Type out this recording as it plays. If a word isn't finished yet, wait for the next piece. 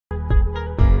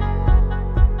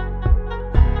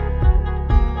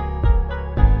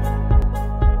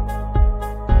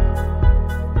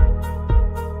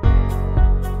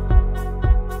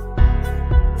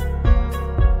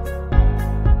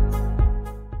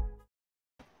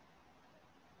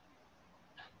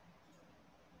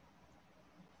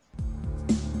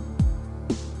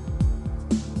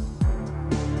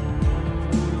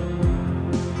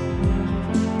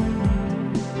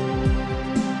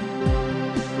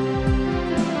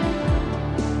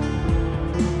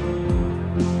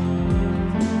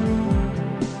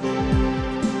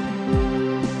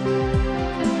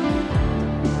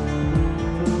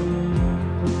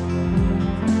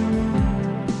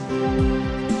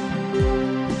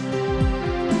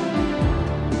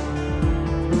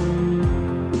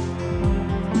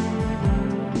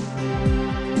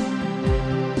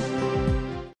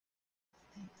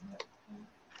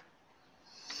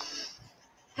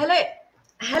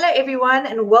Hello everyone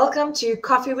and welcome to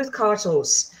Coffee with Cart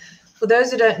Horse. For those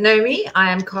who don't know me,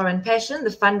 I am Corin Passion, the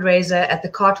fundraiser at the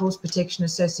Cart Horse Protection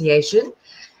Association,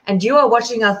 and you are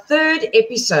watching our third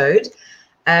episode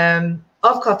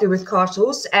of Coffee with Cart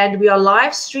Horse, and we are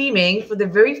live streaming for the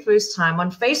very first time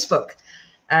on Facebook.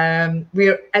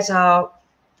 We're at our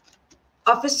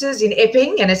offices in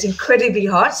Epping and it's incredibly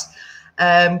hot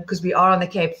because we are on the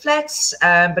Cape Flats,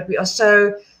 but we are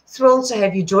so thrilled to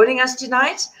have you joining us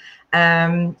tonight.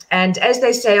 And as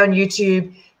they say on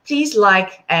YouTube, please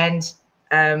like and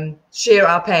share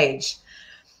our page.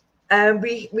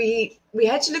 We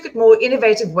had to look at more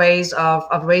innovative ways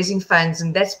of raising funds,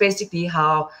 and that's basically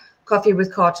how Coffee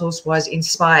with Cart Horse was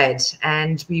inspired.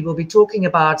 And we will be talking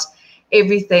about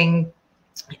everything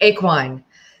equine.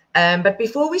 But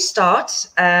before we start,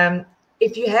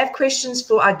 if you have questions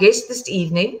for our guest this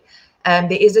evening,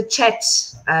 there is a chat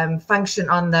function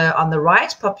on the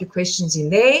right. Pop your questions in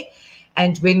there,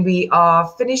 and when we are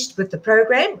finished with the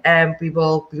program, we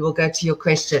will go to your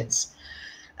questions.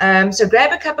 So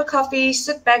grab a cup of coffee,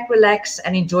 sit back, relax,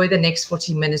 and enjoy the next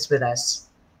 40 minutes with us.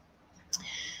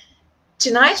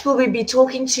 Tonight we'll be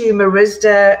talking to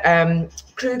Marizda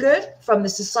Kruger from the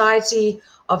Society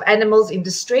of Animals in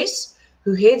Distress,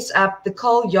 who heads up the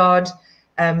Coal Yard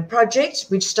project,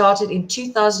 which started in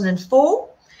 2004.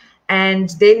 And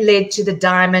then led to the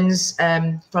Diamonds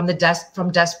from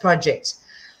Dust project.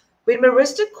 When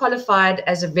Marizda qualified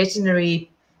as a veterinary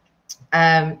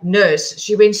nurse,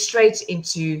 she went straight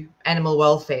into animal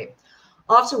welfare.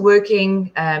 After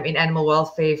working in animal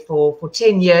welfare for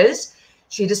 10 years,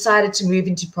 she decided to move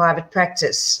into private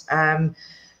practice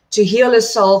to heal her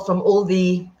soul from all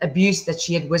the abuse that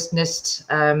she had witnessed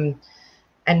and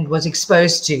was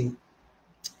exposed to.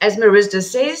 As Marizda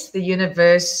says, the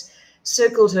universe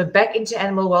circled her back into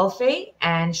animal welfare,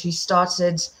 and she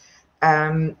started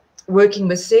working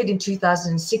with SED in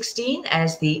 2016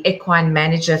 as the equine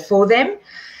manager for them.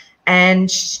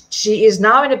 And she is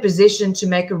now in a position to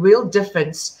make a real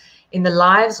difference in the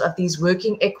lives of these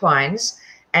working equines,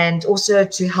 and also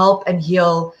to help and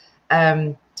heal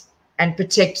and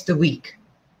protect the weak.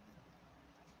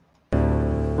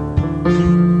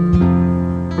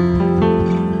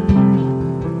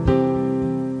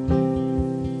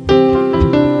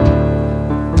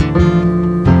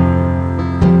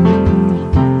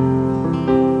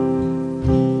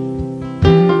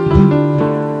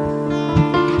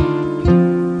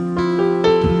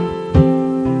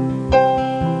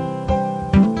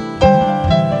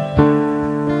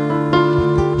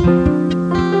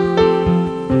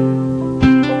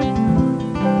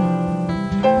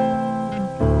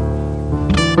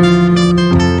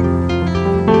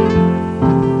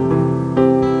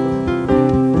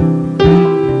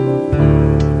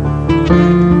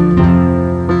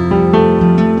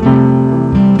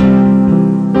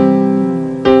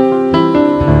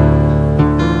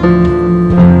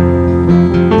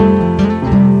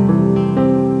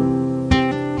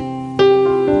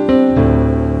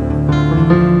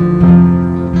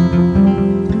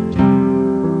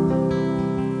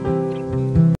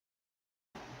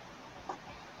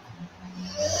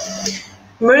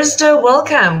 Marizda,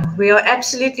 welcome. We are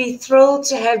absolutely thrilled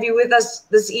to have you with us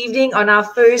this evening on our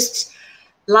first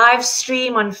live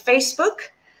stream on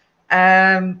Facebook.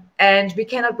 And we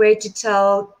cannot wait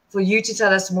for you to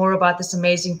tell us more about this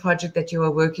amazing project that you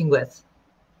are working with.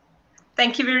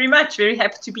 Thank you very much. Very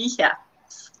happy to be here.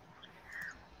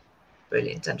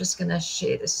 Brilliant. I'm just going to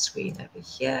share the screen over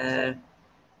here.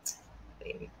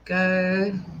 There we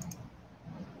go.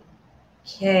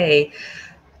 Okay.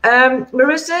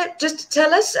 Marizda, just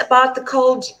tell us about the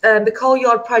Coal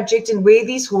Yard project and where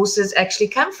these horses actually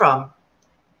come from.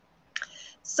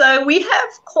 So we have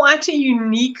quite a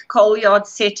unique coal yard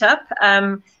setup,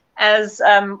 as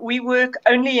we work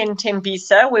only in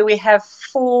Tembisa, where we have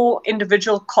 4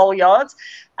 individual coal yards.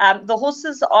 The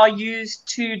horses are used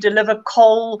to deliver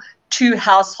coal to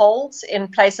households in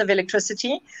place of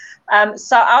electricity.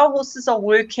 So our horses are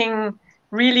working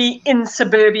really in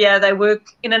suburbia. They work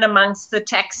in and amongst the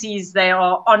taxis. They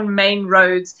are on main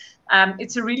roads.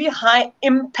 It's a really high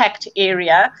impact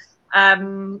area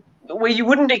where you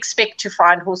wouldn't expect to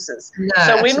find horses. No,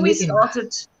 so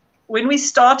when we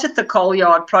started the Coal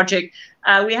Yard project,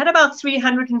 we had about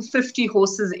 350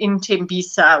 horses in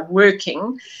Tembisa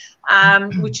working,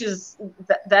 which is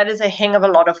that is a hang of a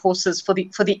lot of horses for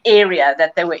the area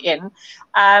that they were in.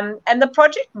 And the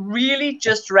project really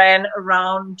just ran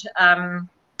around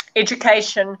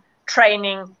education,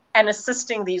 training, and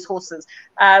assisting these horses.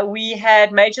 We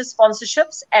had major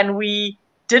sponsorships, and we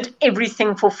did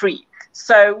everything for free.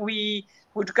 So we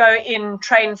would go in,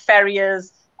 train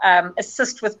farriers,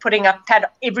 assist with putting up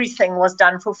paddock. Everything was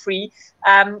done for free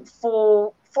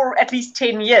for at least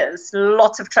 10 years.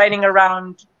 Lots of training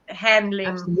around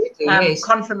handling, yes.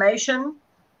 conformation,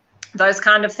 those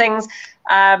kind of things.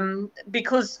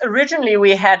 Because originally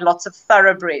we had lots of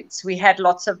thoroughbreds. We had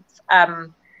lots of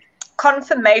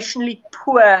conformationally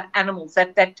poor animals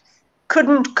that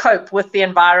couldn't cope with the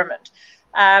environment.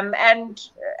 And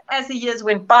as the years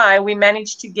went by, we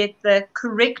managed to get the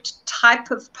correct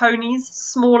type of ponies,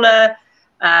 smaller,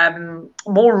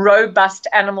 more robust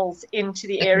animals into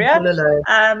the area.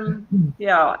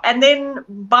 Yeah. And then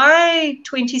by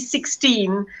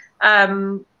 2016,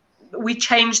 we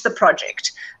changed the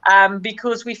project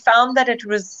because we found that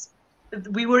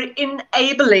we were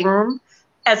enabling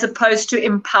as opposed to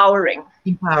empowering.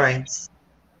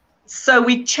 So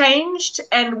we changed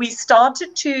and we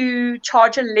started to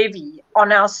charge a levy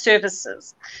on our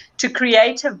services to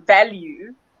create a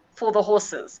value for the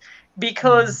horses,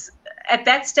 because at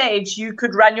that stage you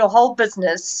could run your whole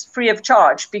business free of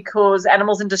charge, because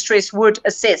animals in distress would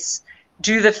assess,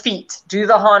 do the feet, do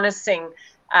the harnessing.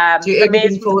 The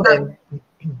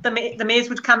mares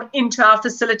would come into our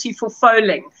facility for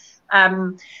foaling.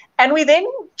 And we then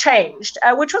changed,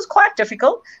 which was quite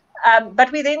difficult.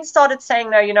 But we then started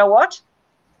saying, no, you know what?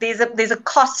 There's a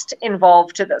cost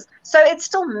involved to this. So it's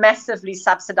still massively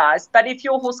subsidized. But if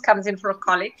your horse comes in for a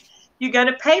colic, you're going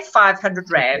to pay 500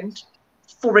 Rand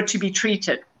for it to be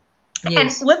treated.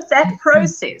 Yes. And with that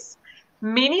process,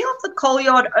 many of the coal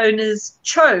yard owners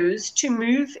chose to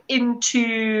move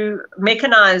into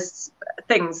mechanized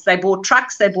things. They bought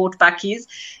trucks, they bought buckies.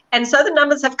 And so the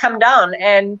numbers have come down.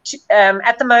 And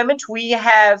at the moment, we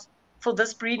have, for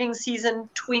this breeding season,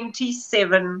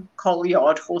 27 coal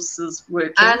yard horses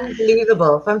working.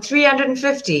 Unbelievable. From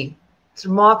 350. It's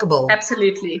remarkable.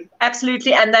 Absolutely.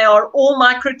 Absolutely. And they are all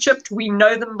microchipped. We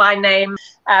know them by name.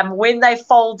 When they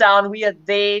foal down, we are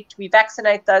there. We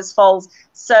vaccinate those foals.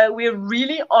 So we're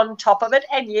really on top of it.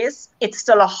 And yes, it's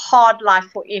still a hard life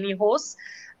for any horse.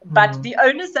 But the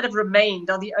owners that have remained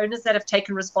are the owners that have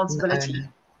taken responsibility.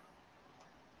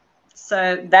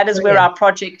 So that is where our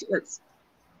project is.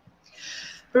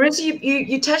 Marizda,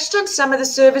 you touched on some of the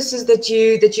services that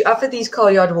you offer these coal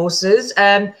yard horses.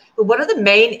 But what are the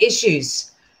main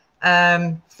issues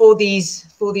for these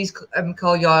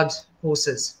coal yard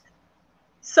horses?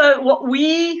 So what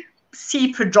we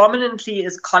see predominantly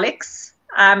is colics,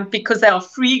 because they are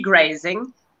free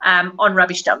grazing on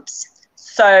rubbish dumps.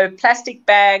 So plastic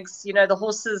bags,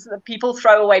 the people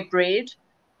throw away bread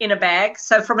in a bag.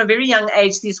 So from a very young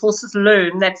age, these horses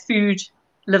learn that food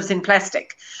lives in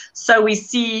plastic. So we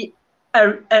see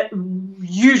a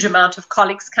huge amount of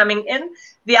colics coming in.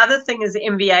 The other thing is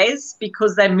MVAs,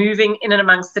 because they're moving in and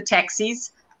amongst the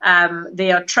taxis.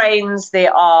 There are trains.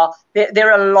 There are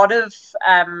a lot of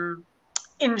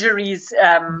injuries,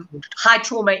 high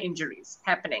trauma injuries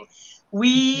happening.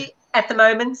 We at the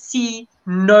moment see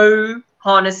no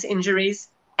harness injuries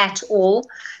at all,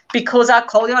 because our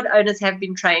coal yard owners have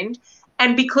been trained.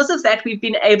 And because of that, we've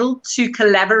been able to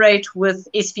collaborate with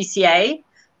SPCA,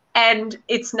 and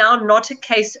it's now not a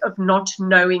case of not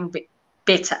knowing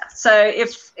better. So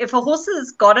if a horse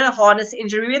has got a harness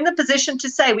injury, we're in the position to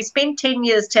say, we spent 10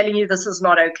 years telling you this is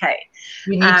not okay.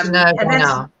 You need to know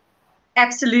now.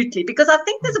 Absolutely, because I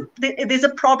think there's a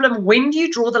problem when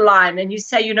you draw the line and you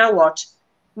say, you know what,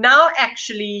 now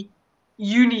actually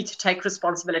you need to take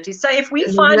responsibility. So if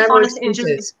we find harness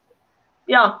injuries,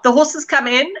 the horses come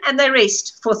in and they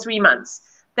rest for 3 months.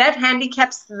 That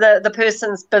handicaps the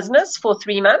person's business for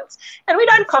 3 months. And we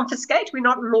don't confiscate. We're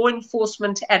not law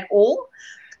enforcement at all.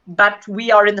 But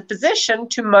we are in the position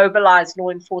to mobilize law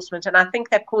enforcement. And I think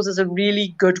that causes a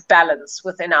really good balance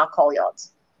within our coal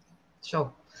yards.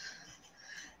 Sure.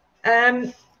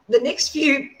 The next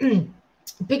few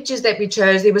pictures that we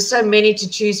chose, there were so many to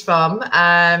choose from.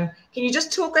 Can you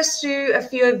just talk us through a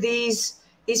few of these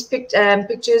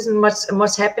pictures and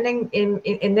what's happening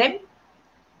in them?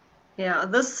 Yeah,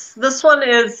 this one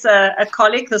is a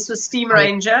colic. This was Steam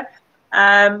Ranger.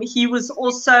 He was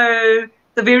also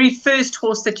the very first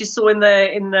horse that you saw in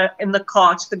the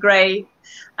cart, the grey.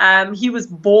 He was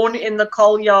born in the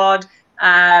coal yard.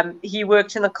 He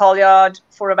worked in the coal yard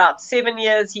for about 7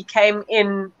 years. He came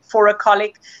in for a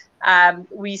colic.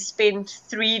 We spent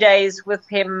 3 days with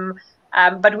him,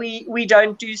 but we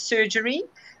don't do surgery.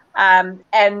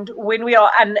 And when we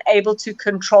are unable to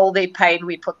control their pain,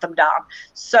 we put them down.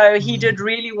 So he did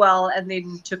really well, and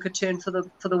then took a turn for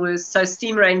the worst. So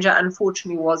Steam Ranger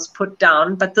unfortunately was put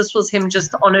down, but this was him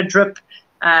just on a drip.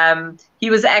 He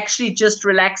was actually just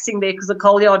relaxing there, because the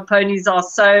coal yard ponies are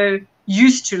so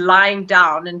used to lying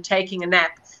down and taking a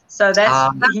nap. So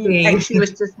he actually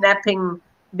was just napping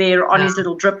there on his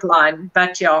little drip line.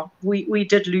 But yeah, we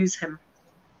did lose him.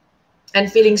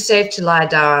 And feeling safe to lie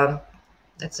down.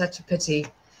 That's such a pity.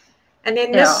 And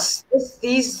then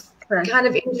these kind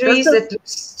of injuries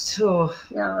this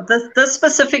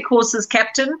specific horse's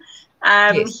captain,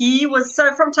 he was,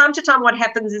 so from time to time what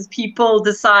happens is people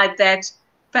decide that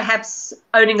perhaps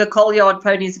owning a coal yard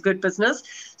pony is a good business.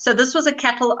 So this was a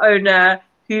cattle owner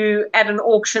who at an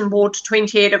auction bought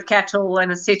 20 head of cattle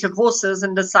and a set of horses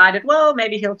and decided, well,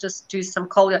 maybe he'll just do some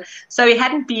coal yard. So he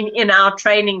hadn't been in our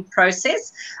training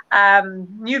process,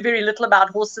 knew very little about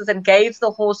horses, and gave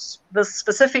the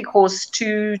specific horse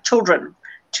to children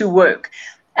to work.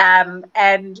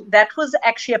 And that was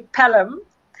actually a pelham,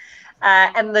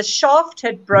 and the shaft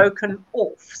had broken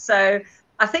off. So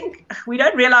I think we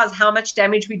don't realize how much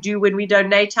damage we do when we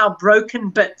donate our broken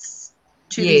bits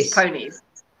to these ponies.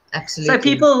 Absolutely. So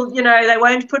people, they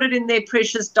won't put it in their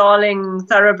precious darling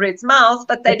thoroughbred's mouth,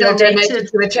 but they donate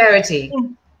it to a charity.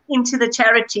 Into the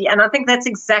charity. And I think that's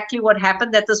exactly what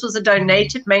happened, that this was a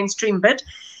donated mainstream bit.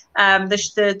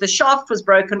 The shaft was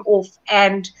broken off,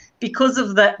 and because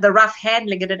of the rough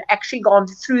handling, it had actually gone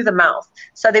through the mouth.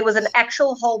 So there was an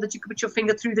actual hole that you could put your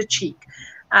finger through the cheek.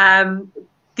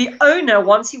 The owner,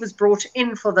 once he was brought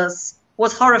in for this,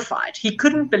 was horrified. He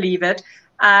couldn't believe it.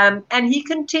 And he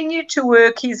continued to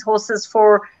work his horses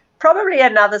for probably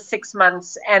another 6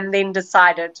 months, and then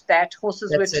decided that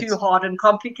horses were too hard and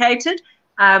complicated,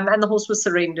 and the horse was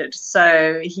surrendered.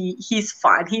 So he's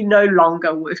fine. He no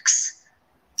longer works.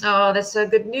 Oh, that's so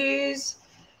good news.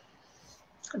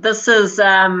 This is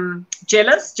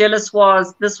Jealous.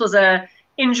 This was a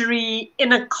injury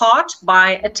in a cart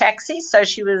by a taxi. So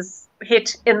she was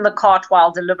hit in the cart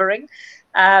while delivering.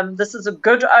 This is a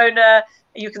good owner.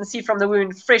 You can see from the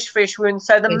wound, fresh wound.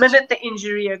 So the minute the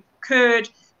injury occurred,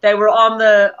 they were on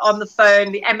the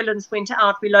phone. The ambulance went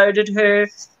out. We loaded her,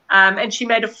 and she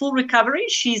made a full recovery.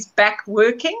 She's back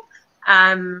working,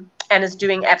 and is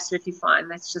doing absolutely fine.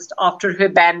 That's just after her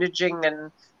bandaging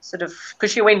and sort of,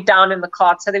 because she went down in the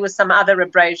cart. So there was some other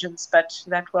abrasions, but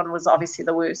that one was obviously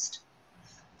the worst.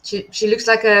 She looks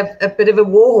like a bit of a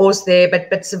war horse there,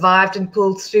 but survived and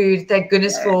pulled through. Thank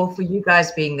goodness for you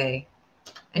guys being there.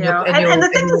 And your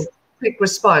quick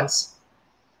response.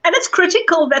 And it's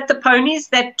critical that the ponies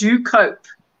that do cope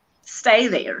stay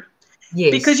there.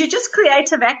 Yes. Because you just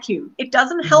create a vacuum. It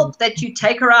doesn't help that you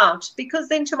take her out, because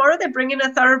then tomorrow they bring in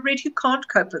a thoroughbred who can't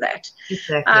cope with that.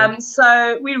 Exactly.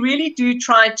 So we really do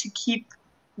try to keep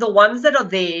the ones that are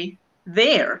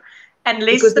there, and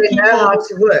less because the people know how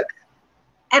to work.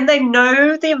 And they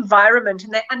know the environment,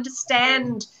 and they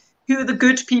understand who are the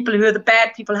good people, who are the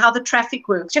bad people, how the traffic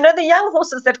works. The young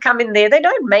horses that come in there, they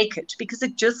don't make it because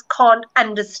it just can't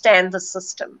understand the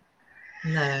system.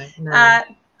 No.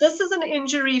 This is an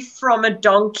injury from a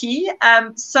donkey.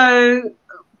 So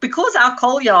because our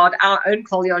own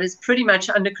coal yard is pretty much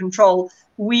under control,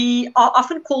 we are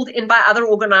often called in by other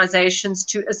organizations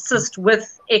to assist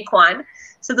with equine.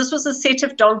 So this was a set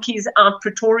of donkeys out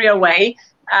Pretoria way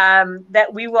that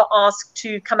we were asked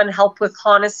to come and help with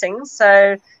harnessing.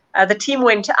 So the team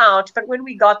went out, but when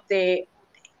we got there,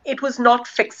 it was not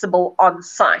fixable on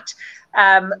site.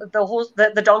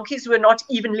 The donkeys were not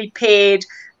evenly paired.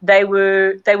 They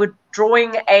were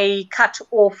drawing a cut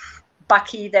off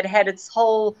bucky that had its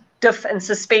whole diff and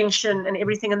suspension and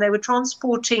everything, and they were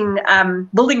transporting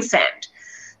building sand.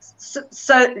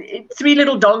 So 3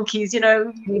 little donkeys,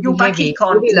 your bucky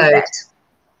can't do that.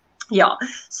 Yeah.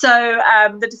 So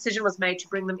the decision was made to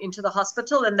bring them into the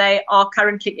hospital, and they are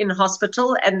currently in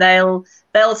hospital, and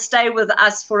they'll stay with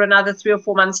us for another 3 or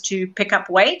 4 months to pick up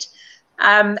weight.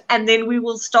 And then we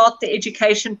will start the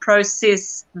education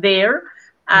process there.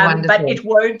 But it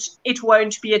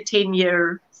won't be a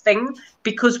 10-year thing,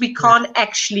 because we can't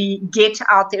actually get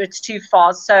out there. It's too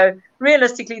far. So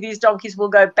realistically, these donkeys will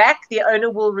go back. The owner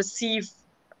will receive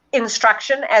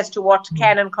instruction as to what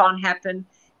can and can't happen.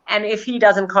 And if he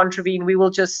doesn't contravene, we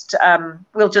will just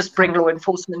bring law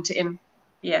enforcement in.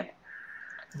 Yeah.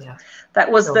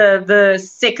 That was the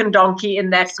second donkey in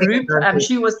that group.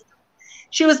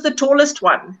 She was the tallest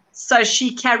one, so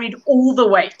she carried all the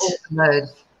weight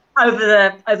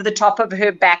over the top of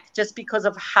her back, just because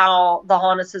of how the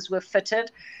harnesses were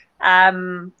fitted.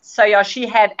 So yeah, she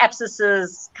had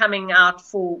abscesses coming out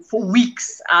for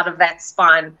weeks out of that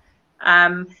spine.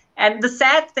 And the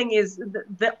sad thing is,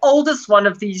 the oldest one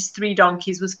of these 3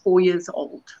 donkeys was 4 years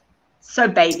old. So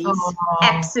babies,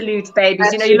 absolute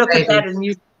babies. You look at that and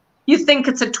you think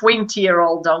it's a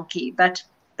 20-year-old donkey, but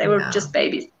they were just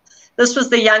babies. This was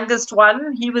the youngest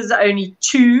one. He was only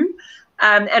 2.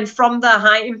 And from the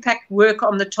high impact work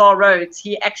on the tar roads,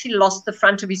 he actually lost the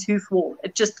front of his hoof wall.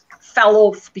 It just fell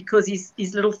off because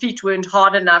his little feet weren't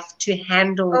hard enough to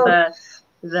handle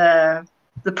the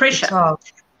pressure.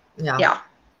 Yeah. Yeah.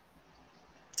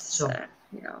 Sure. So,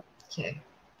 yeah. Okay.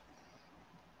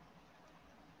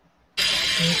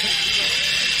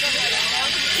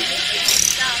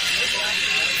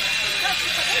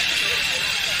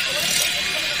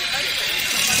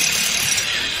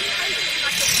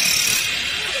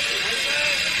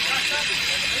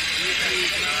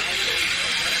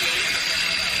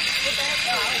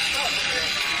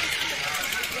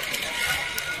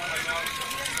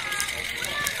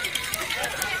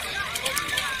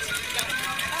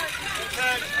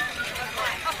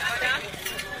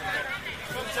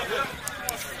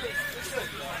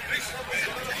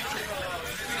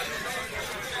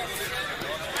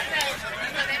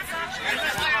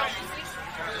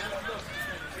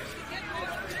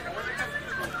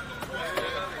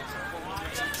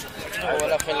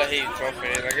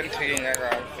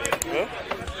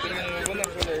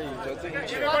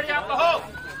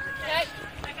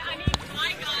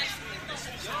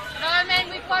 No, man,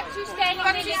 we've got two standing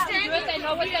there. Let's do it. They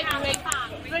know what they're doing.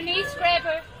 Release, grab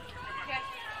her.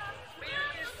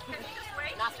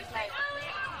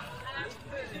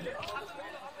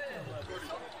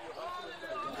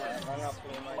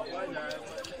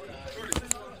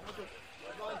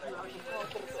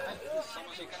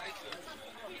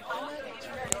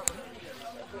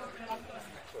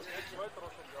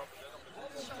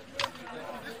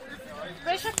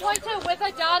 Pressure pointer with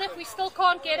her down if we still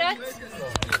can't get it.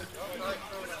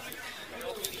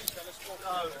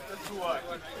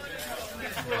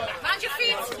 Mind your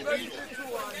feet.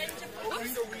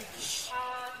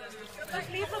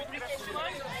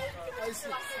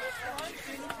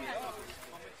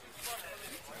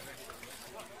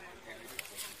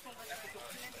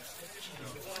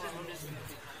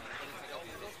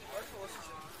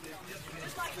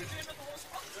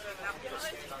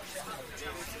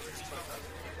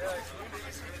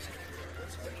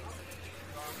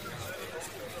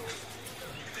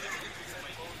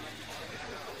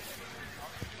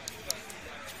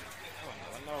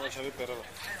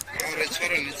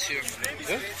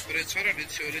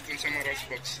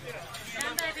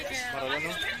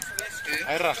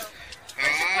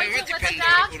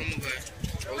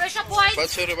 Pressure point.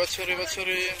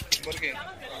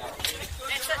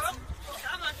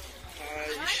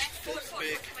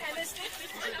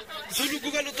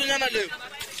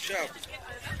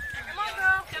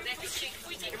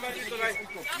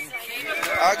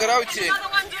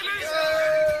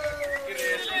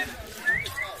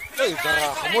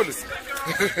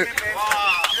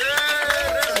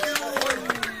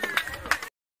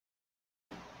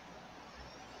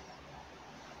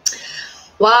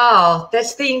 Wow,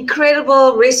 that's the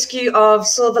incredible rescue of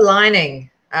Silver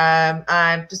Lining.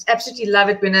 I just absolutely love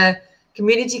it when a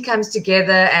community comes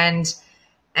together and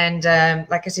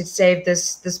like I said, save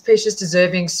this precious,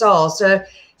 deserving soul. So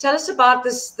tell us about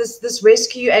this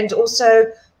rescue, and also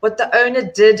what the owner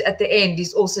did at the end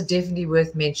is also definitely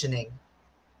worth mentioning.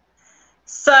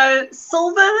 So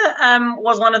Silver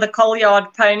was one of the coal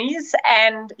yard ponies,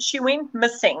 and she went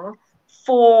missing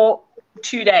for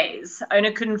 2 days.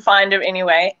 Owner couldn't find her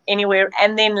anywhere.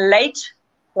 And then late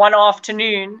one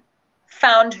afternoon,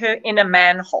 found her in a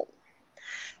manhole.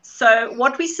 So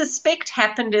what we suspect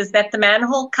happened is that the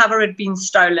manhole cover had been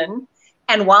stolen,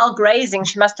 and while grazing,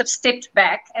 she must have stepped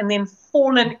back and then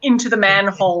fallen into the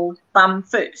manhole bum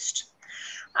first.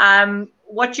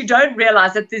 What you don't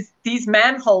realize that these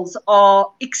manholes are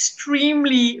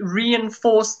extremely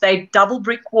reinforced. They double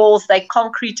brick walls, they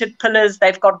concreted pillars,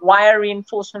 they've got wire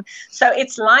reinforcement. So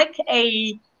it's like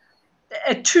a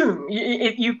tomb.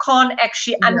 You can't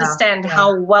actually understand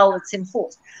how well it's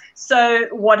enforced. So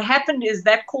what happened is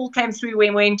that call came through.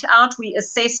 We went out, we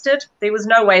assessed it. There was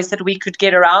no ways that we could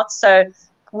get her out. So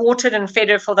watered and fed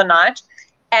her for the night,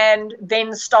 and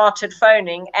then started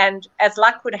phoning. And as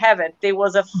luck would have it, there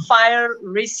was a fire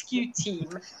rescue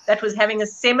team that was having a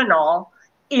seminar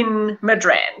in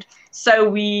Midrand. So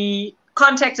we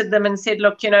contacted them and said,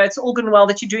 look, it's all good and well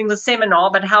that you're doing the seminar,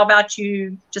 but how about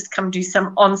you just come do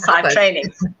some on-site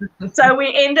training? So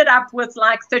we ended up with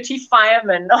like 30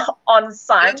 firemen on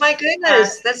site. Oh my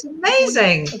goodness, that's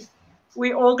amazing.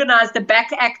 We organized the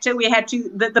back actor. We had to,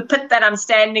 the pit that I'm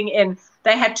standing in,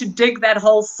 they had to dig that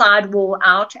whole side wall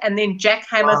out and then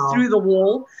jackhammer through the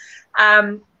wall.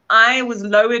 I was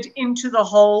lowered into the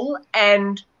hole,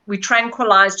 and we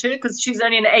tranquilized her because she's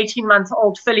only an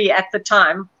 18-month-old filly at the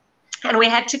time. and we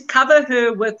had to cover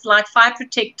her with like fire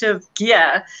protective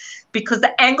gear because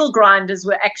the angle grinders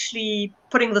were actually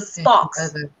putting the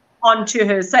sparks onto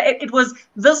her. So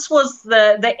this was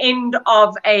the end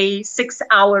of a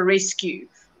 6-hour rescue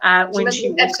when she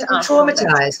walked out.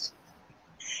 Traumatized.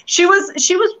 She was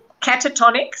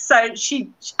catatonic, so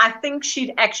I think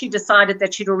she'd actually decided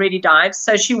that she'd already died.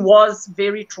 So she was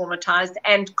very traumatized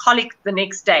and colicked the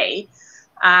next day.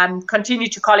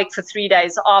 Continued to colic for 3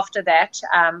 days after that,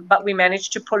 but we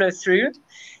managed to pull her through.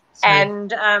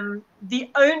 And the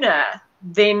owner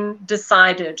then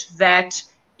decided that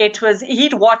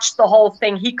he'd watched the whole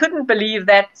thing. He couldn't believe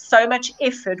that so much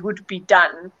effort would be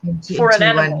done for an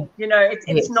animal. You know,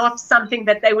 it's not something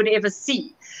that they would ever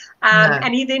see.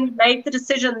 And he then made the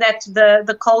decision that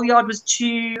the coal yard was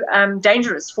too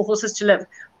dangerous for horses to live.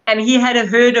 And he had a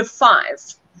herd of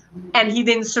 5. And he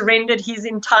then surrendered his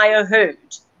entire herd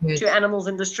to animals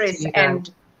in distress and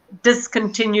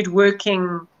discontinued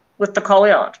working with the coal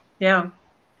yard. Yeah.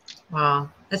 Wow.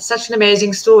 That's such an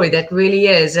amazing story. That really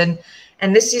is. And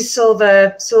this is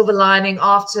silver lining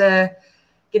after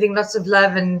getting lots of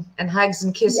love and hugs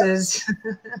and kisses.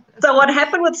 Yeah. So what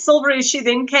happened with Silver is she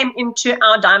then came into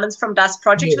our Diamonds from Dust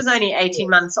project. She was only 18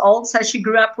 months old. So she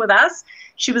grew up with us.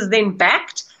 She was then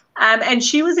backed. And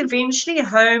she was eventually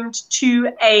homed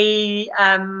to a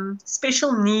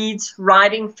special needs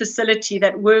riding facility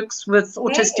that works with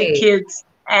autistic kids.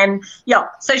 And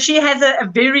so she has a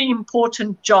very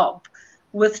important job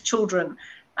with children.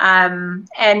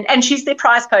 And she's their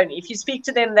prize pony. If you speak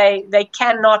to them, they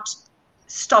cannot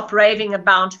stop raving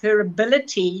about her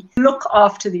ability to look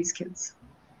after these kids.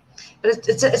 But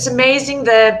it's amazing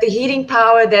the healing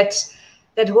power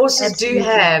that horses do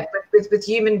have with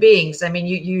human beings. I mean,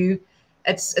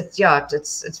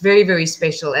 it's very, very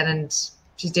special, and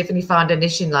she's definitely found a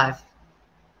niche in life.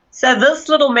 So this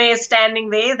little mare standing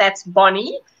there, that's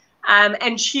Bonnie,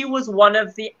 and she was one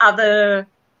of the other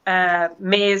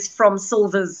mares from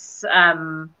Silver's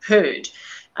herd.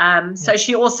 So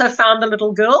she also found a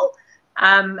little girl,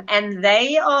 and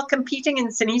they are competing in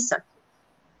Sinisa.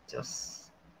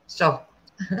 So.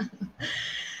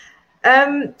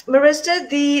 Marizda,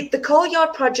 the coal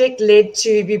yard project led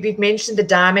to, we've mentioned the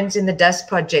Diamonds in the Dust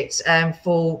project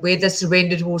for where the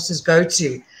surrendered horses go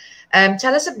to.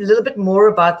 Tell us a little bit more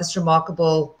about this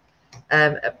remarkable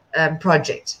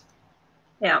project.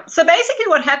 Yeah, so basically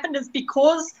what happened is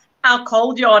because our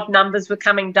coal yard numbers were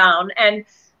coming down and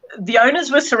the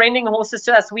owners were surrendering horses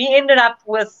to us, we ended up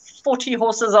with 40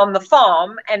 horses on the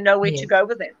farm and nowhere to go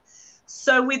with them.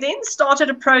 So we then started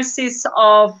a process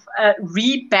of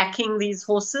rebacking these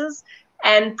horses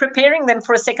and preparing them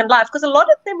for a second life because a lot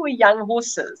of them were young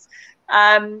horses.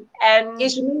 And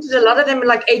yes, you mentioned a lot of them were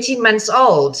like 18 months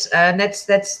old, and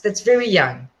that's very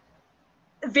young.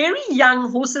 Very young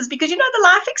horses because, you know, the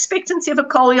life expectancy of a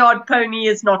coal yard pony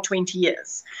is not 20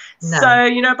 years. No. So,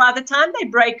 you know, by the time they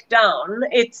break down,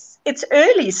 it's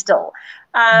early still.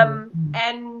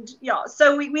 And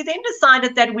so we then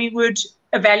decided that we would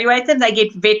evaluate them. They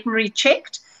get veterinary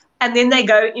checked and then they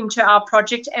go into our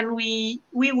project and we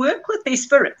work with their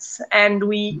spirits and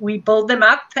we build them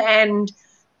up, and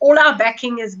all our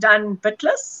backing is done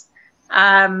bitless.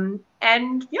 And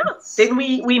then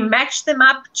we match them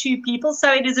up to people.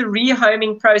 So it is a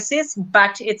rehoming process,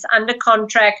 but it's under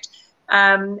contract.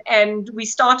 And we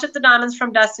started the Diamonds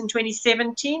from Dust in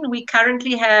 2017. We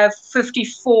currently have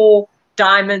 54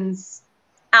 diamonds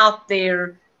out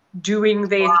there doing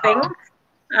their thing.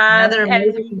 And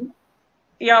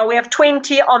we have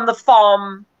 20 on the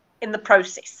farm in the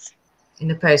process.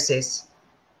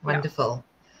 Wonderful.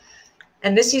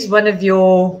 And this is one of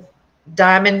your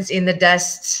Diamonds in the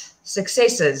Dust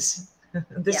successes.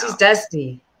 This is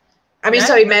Dusty.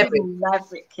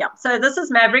 Maverick. Yeah. So this is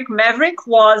Maverick. Maverick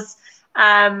was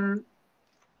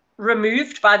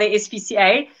removed by the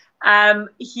SPCA.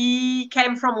 He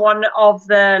came from one of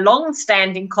the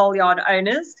long-standing coal yard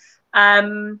owners,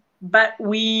 but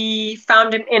we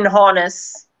found him in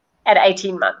harness at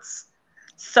 18 months.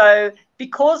 So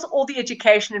because all the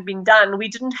education had been done, we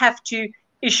didn't have to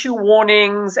issue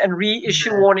warnings and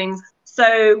reissue warnings.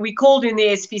 So we called in the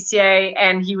SPCA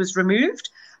and he was removed,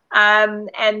 and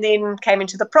then came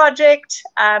into the project,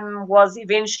 was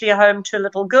eventually home to a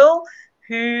little girl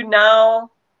who now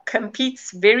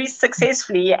competes very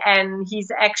successfully, and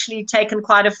he's actually taken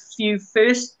quite a few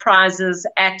first prizes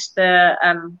at the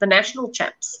national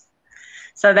champs.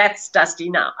 So that's Dusty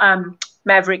now,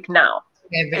 Maverick now.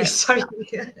 Sorry.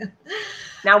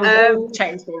 Now we've all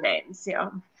changed their names. Yeah.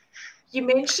 You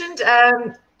mentioned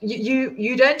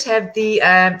you don't have the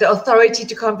authority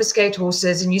to confiscate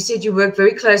horses, and you said you work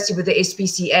very closely with the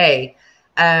SPCA.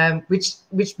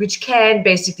 which can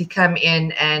basically come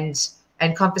in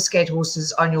and confiscate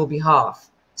horses on your behalf.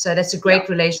 So that's a great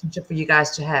relationship for you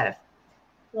guys to have.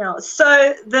 Yeah.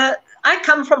 So I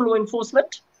come from law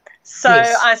enforcement. So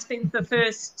I spent the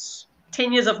first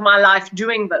 10 years of my life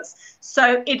doing this.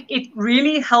 So it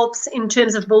really helps in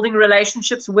terms of building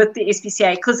relationships with the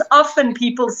SPCA, because often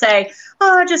people say,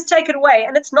 oh, just take it away.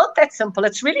 And it's not that simple.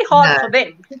 It's really hard for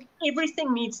them.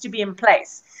 Everything needs to be in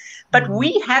place. But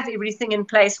we have everything in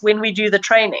place when we do the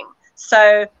training.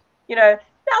 So, now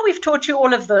we've taught you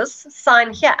all of this,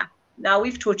 sign here. Now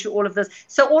we've taught you all of this.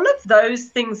 So all of those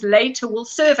things later will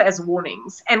serve as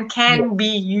warnings and can be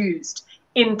used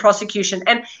in prosecution.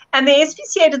 And the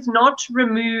SPCA does not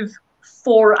remove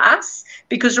for us,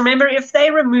 because remember, if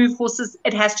they remove horses,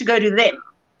 it has to go to them.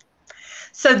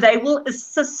 So they will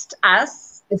assist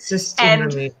us.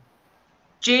 And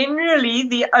generally,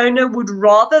 the owner would,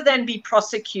 rather than be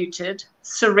prosecuted,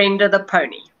 surrender the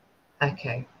pony.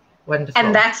 Okay, wonderful.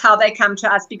 And that's how they come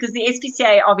to us, because the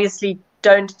SPCA obviously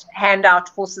don't hand out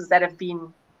horses that have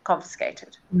been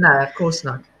confiscated. No, of course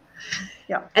not.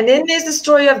 Yeah. And then there's the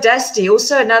story of Dusty,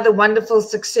 also another wonderful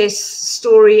success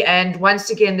story, and once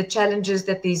again the challenges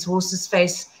that these horses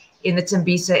face in the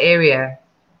Tembisa area.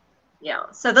 Yeah,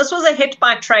 so this was a hit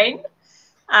by train.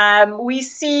 We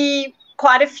see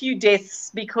quite a few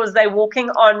deaths because they're walking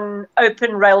on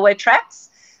open railway tracks.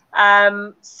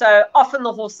 So often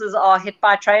the horses are hit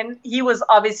by train. He was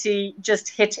obviously just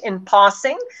hit in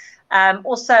passing.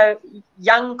 Also,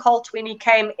 young colt, when he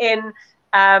came in,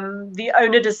 the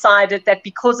owner decided that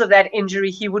because of that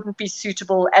injury, he wouldn't be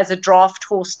suitable as a draft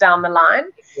horse down the line.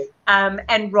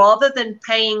 And rather than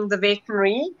paying the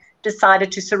veterinary,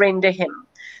 decided to surrender him.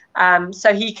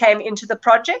 So he came into the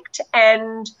project,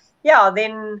 and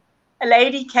then a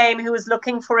lady came who was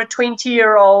looking for a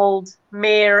 20-year-old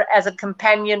mare as a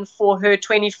companion for her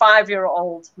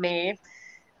 25-year-old mare.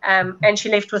 And she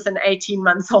left with an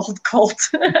 18-month-old colt.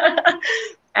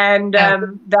 And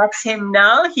that's him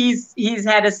now. He's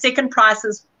had a second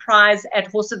prize at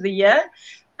Horse of the Year.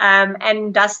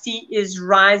 And Dusty is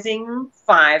rising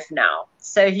 5 now.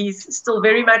 So he's still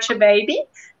very much a baby.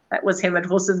 That was him at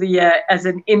Horse of the Year as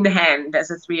an in-hand,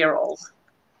 as a 3-year-old.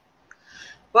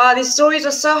 Wow, these stories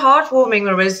are so heartwarming,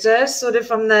 Marizda. Sort of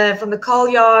from the coal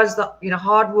yards, the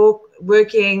hard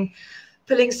working,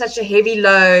 pulling such a heavy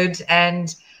load,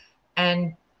 and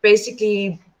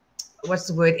basically, what's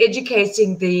the word?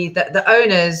 Educating the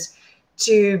owners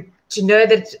to know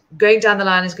that going down the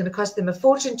line is going to cost them a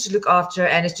fortune to look after,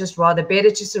 and it's just rather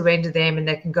better to surrender them, and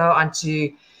they can go on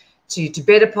to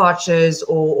better pastures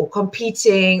or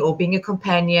competing or being a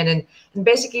companion and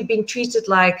basically being treated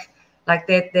like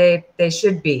they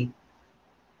should be.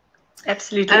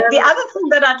 Absolutely. The other thing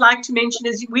that I'd like to mention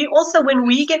is we also, when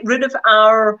we get rid of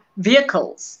our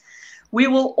vehicles, we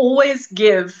will always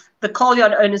give the coal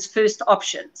yard owners first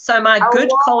option. So my good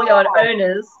coal yard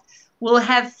owners will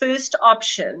have first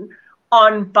option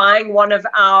on buying one of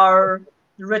our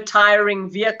retiring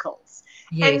vehicles.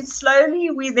 Yes. And slowly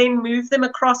we then move them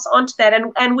across onto that,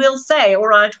 and we'll say, all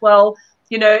right, well,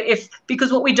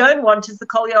 because what we don't want is the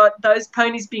coal yard, those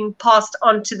ponies being passed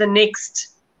on to the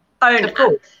next owner.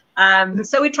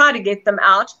 So we try to get them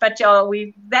out, but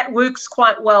that works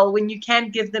quite well when you can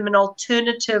give them an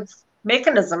alternative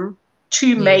mechanism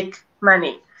to make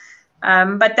money.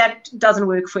 But that doesn't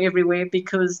work for everywhere,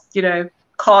 because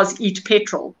cars eat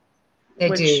petrol. They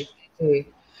do.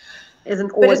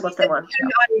 Isn't always what they want.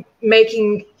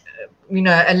 Making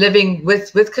a living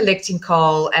with collecting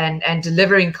coal and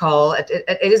delivering coal,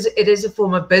 it is a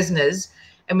form of business,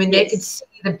 and when they could see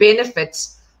the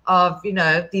benefits of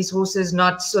these horses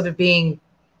not sort of being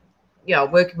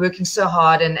working so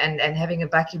hard and having a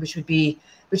bakkie, which would be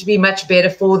much better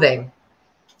for them.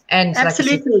 And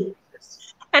absolutely.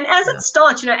 And as it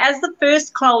starts, as the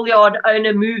first coal yard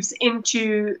owner moves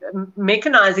into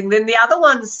mechanizing, then the other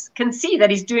ones can see that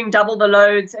he's doing double the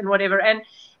loads and whatever, and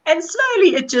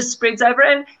slowly it just spreads over.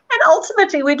 And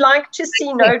ultimately, we'd like to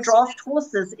see no draft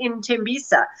horses in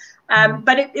Tembisa,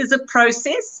 but it is a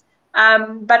process.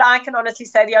 But I can honestly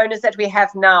say the owners that we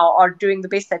have now are doing the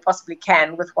best they possibly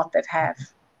can with what they have.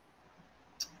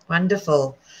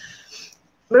 Wonderful.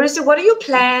 Marizda, what are your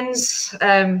plans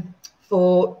and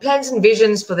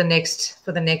visions for the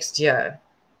next year?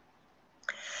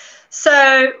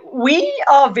 So we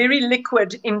are very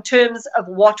liquid in terms of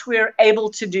what we're able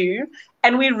to do,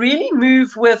 and we really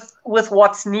move with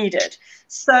what's needed.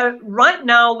 So right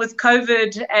now, with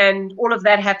COVID and all of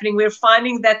that happening, we're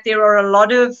finding that there are a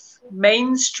lot of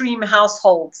mainstream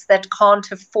households that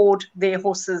can't afford their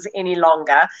horses any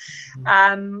longer.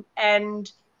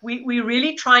 And we're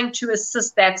really trying to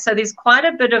assist that. So there's quite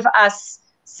a bit of us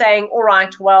saying, all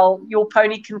right, well, your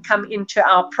pony can come into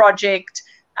our project.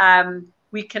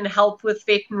 We can help with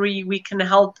veterinary. We can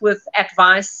help with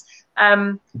advice.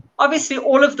 Obviously,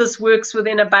 all of this works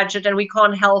within a budget, and we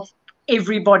can't help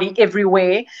everybody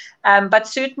everywhere. But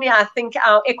certainly, I think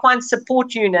our Equine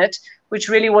Support Unit, which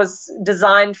really was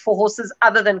designed for horses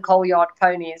other than coal yard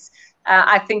ponies,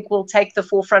 I think will take the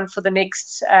forefront for the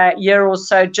next year or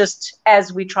so, just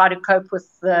as we try to cope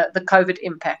with the COVID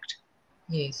impact.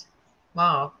 Yes.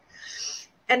 Wow.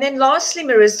 And then lastly,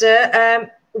 Marizda,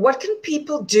 what can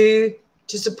people do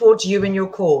to support you in your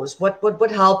cause?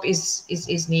 What help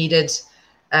is needed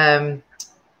by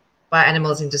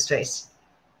animals in distress?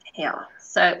 Yeah,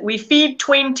 so we feed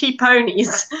 20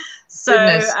 ponies. So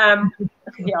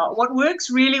yeah, what works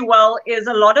really well is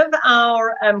a lot of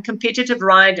our competitive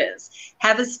riders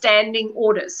have a standing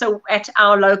order. So at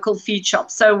our local feed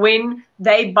shop, so when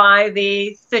they buy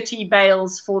their 30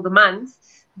 bales for the month,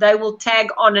 they will tag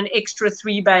on an extra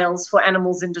 3 bales for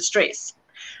animals in distress.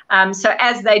 So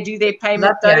as they do their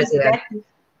payment,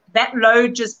 that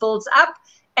load just builds up,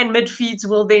 and Midfeeds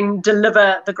will then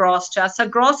deliver the grass to us. So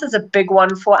grass is a big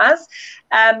one for us.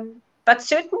 But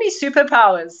certainly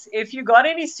superpowers. If you got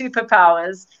any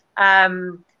superpowers,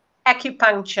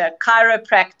 acupuncture,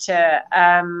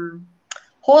 chiropractor,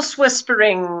 horse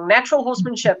whispering, natural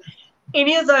horsemanship,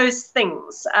 any of those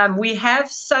things. We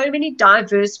have so many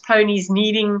diverse ponies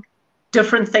needing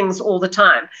different things all the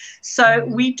time. So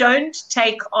we don't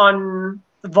take on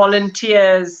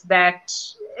volunteers that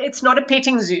it's not a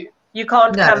petting zoo. You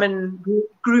can't come and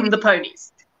groom the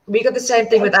ponies. We got the same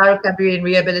thing with our recovery and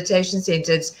rehabilitation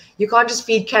centers. You can't just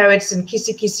feed carrots and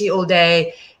kissy all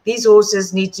day. These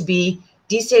horses need to be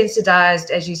desensitized,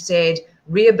 as you said,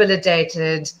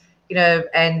 rehabilitated, you know,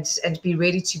 and be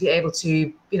ready to be able to,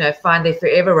 you know, find their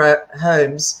forever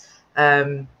homes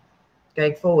going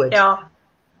forward.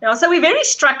 Yeah, so we're very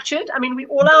structured. I mean,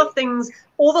 all our things,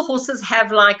 all the horses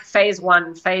have like phase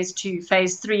 1, phase 2,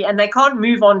 phase 3, and they can't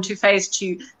move on to phase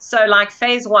 2. So like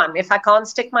phase 1, if I can't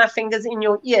stick my fingers in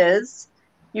your ears,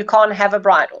 you can't have a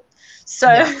bridle.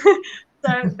 So,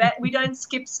 so that we don't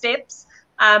skip steps.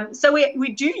 So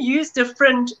we do use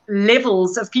different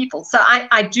levels of people. So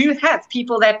I do have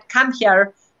people that come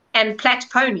here and plait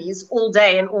ponies all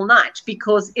day and all night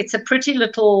because it's a pretty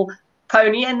little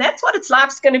pony, and that's what its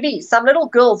life's going to be. Some little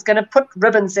girl's going to put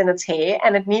ribbons in its hair,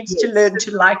 and it needs to learn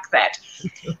to like that.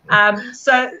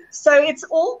 So it's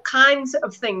all kinds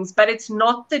of things, but it's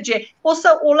not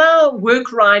also all our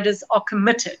work riders are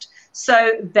committed.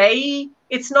 So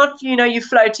it's not, you know, you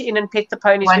float in and pet the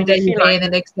ponies. One day you're there, the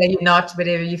next day you're not,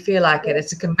 whatever you feel like it.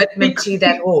 It's a commitment to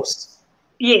that horse.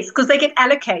 Yes, because they get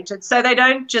allocated. So they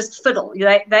don't just fiddle.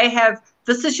 They have,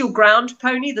 this is your ground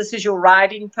pony, this is your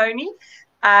riding pony.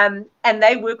 And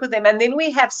they work with them, and then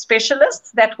we have specialists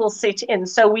that will sit in.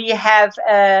 So we have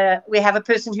a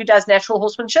person who does natural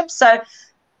horsemanship. So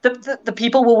the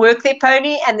people will work their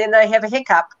pony, and then they have a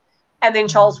hiccup, and then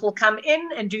Charles will come in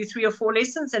and do 3 or 4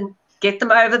 lessons and get them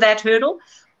over that hurdle.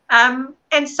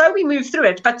 And so we move through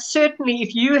it. But certainly,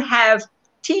 if you have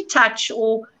T-touch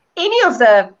or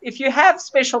if you have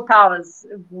special powers,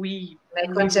 we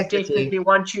definitely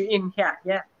want you in here.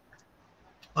 Yeah.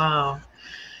 Wow.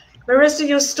 Marizda,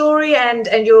 your story and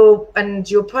your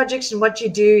projects and what you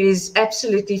do is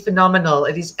absolutely phenomenal.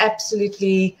 It is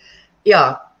absolutely,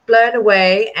 blown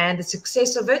away, and the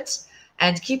success of it.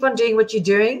 And keep on doing what you're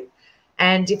doing.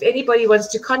 And if anybody wants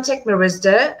to contact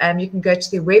Marizda, you can go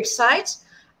to their website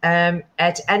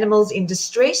at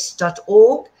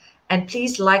animalsindistress.org, and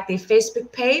please like their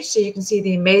Facebook page so you can see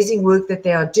the amazing work that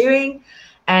they are doing.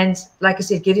 And like I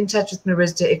said, get in touch with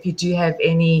Marizda if you do have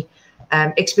any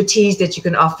expertise that you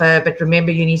can offer, but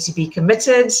remember, you need to be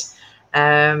committed,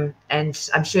 and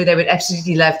I'm sure they would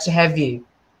absolutely love to have you.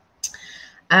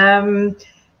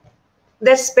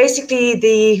 That's basically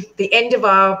the end of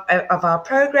our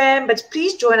program, but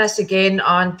please join us again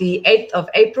on the 8th of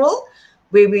April,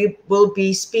 where we will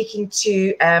be speaking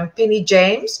to Penny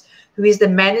James, who is the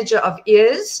manager of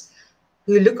Ears,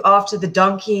 who look after the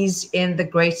donkeys in the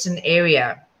Greyton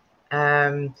area.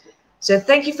 So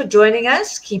thank you for joining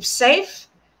us. Keep safe.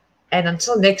 And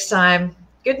until next time,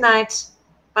 good night.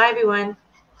 Bye, everyone.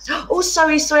 Oh,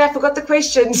 sorry. I forgot the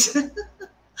questions. I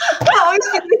always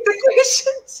forget the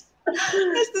questions.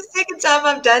 That's the second time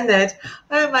I've done that.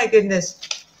 Oh, my goodness.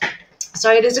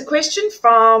 Sorry, there's a question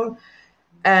from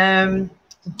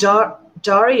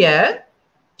Daria.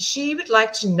 She would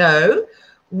like to know,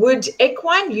 would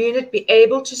Equine Unit be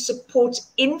able to support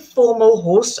informal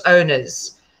horse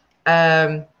owners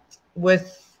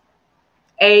with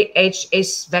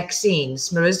AHS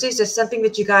vaccines? Marizda, is that something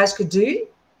that you guys could do?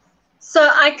 So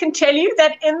I can tell you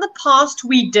that in the past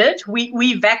we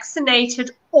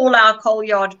vaccinated all our coal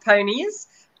yard ponies,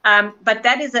 but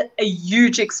that is a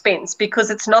huge expense because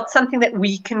it's not something that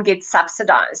we can get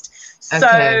subsidized. So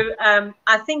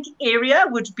I think area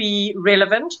would be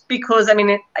relevant because, I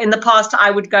mean, in the past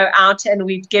I would go out and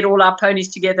we'd get all our ponies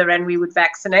together and we would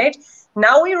vaccinate.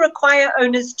 Now we require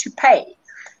owners to pay,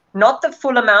 not the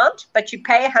full amount, but you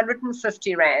pay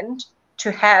 150 Rand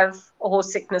to have a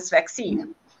horse sickness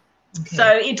vaccine. Okay. So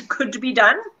it could be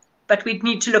done, but we'd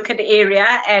need to look at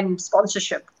area and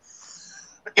sponsorship.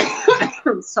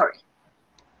 Sorry.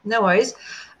 No worries.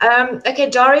 Okay,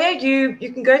 Daria, you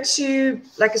can go to,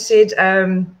 like I said,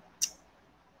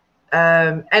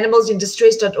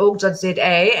 animalsindistress.org.za,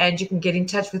 and you can get in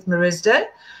touch with Marizda.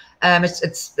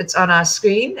 It's on our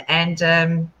screen,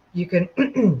 and you can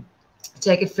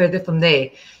take it further from there.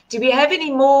 Do we have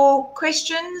any more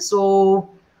questions or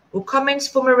comments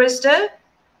for Marizda?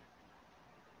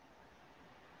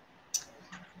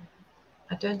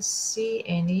 I don't see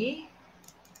any.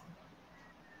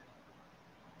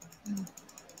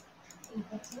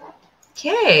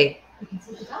 Okay.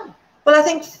 Well, I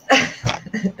think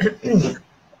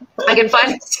I can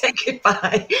finally say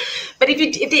goodbye. But if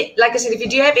like I said, if you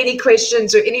do have any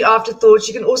questions or any afterthoughts,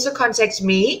 you can also contact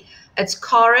me. It's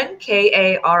Karin,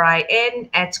 Karin,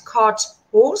 at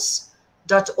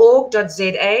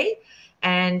carthorse.org.za,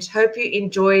 and hope you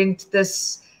enjoyed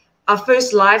this, our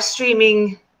first live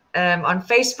streaming on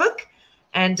Facebook.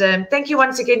 And thank you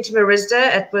once again to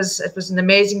Marizda. It was an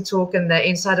amazing talk, and the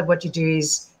insight of what you do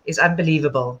is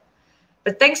unbelievable.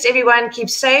 But thanks everyone. Keep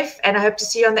safe, and I hope to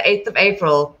see you on the 8th of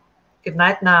April. Good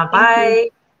night now. Bye.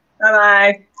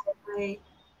 Bye-bye. Bye.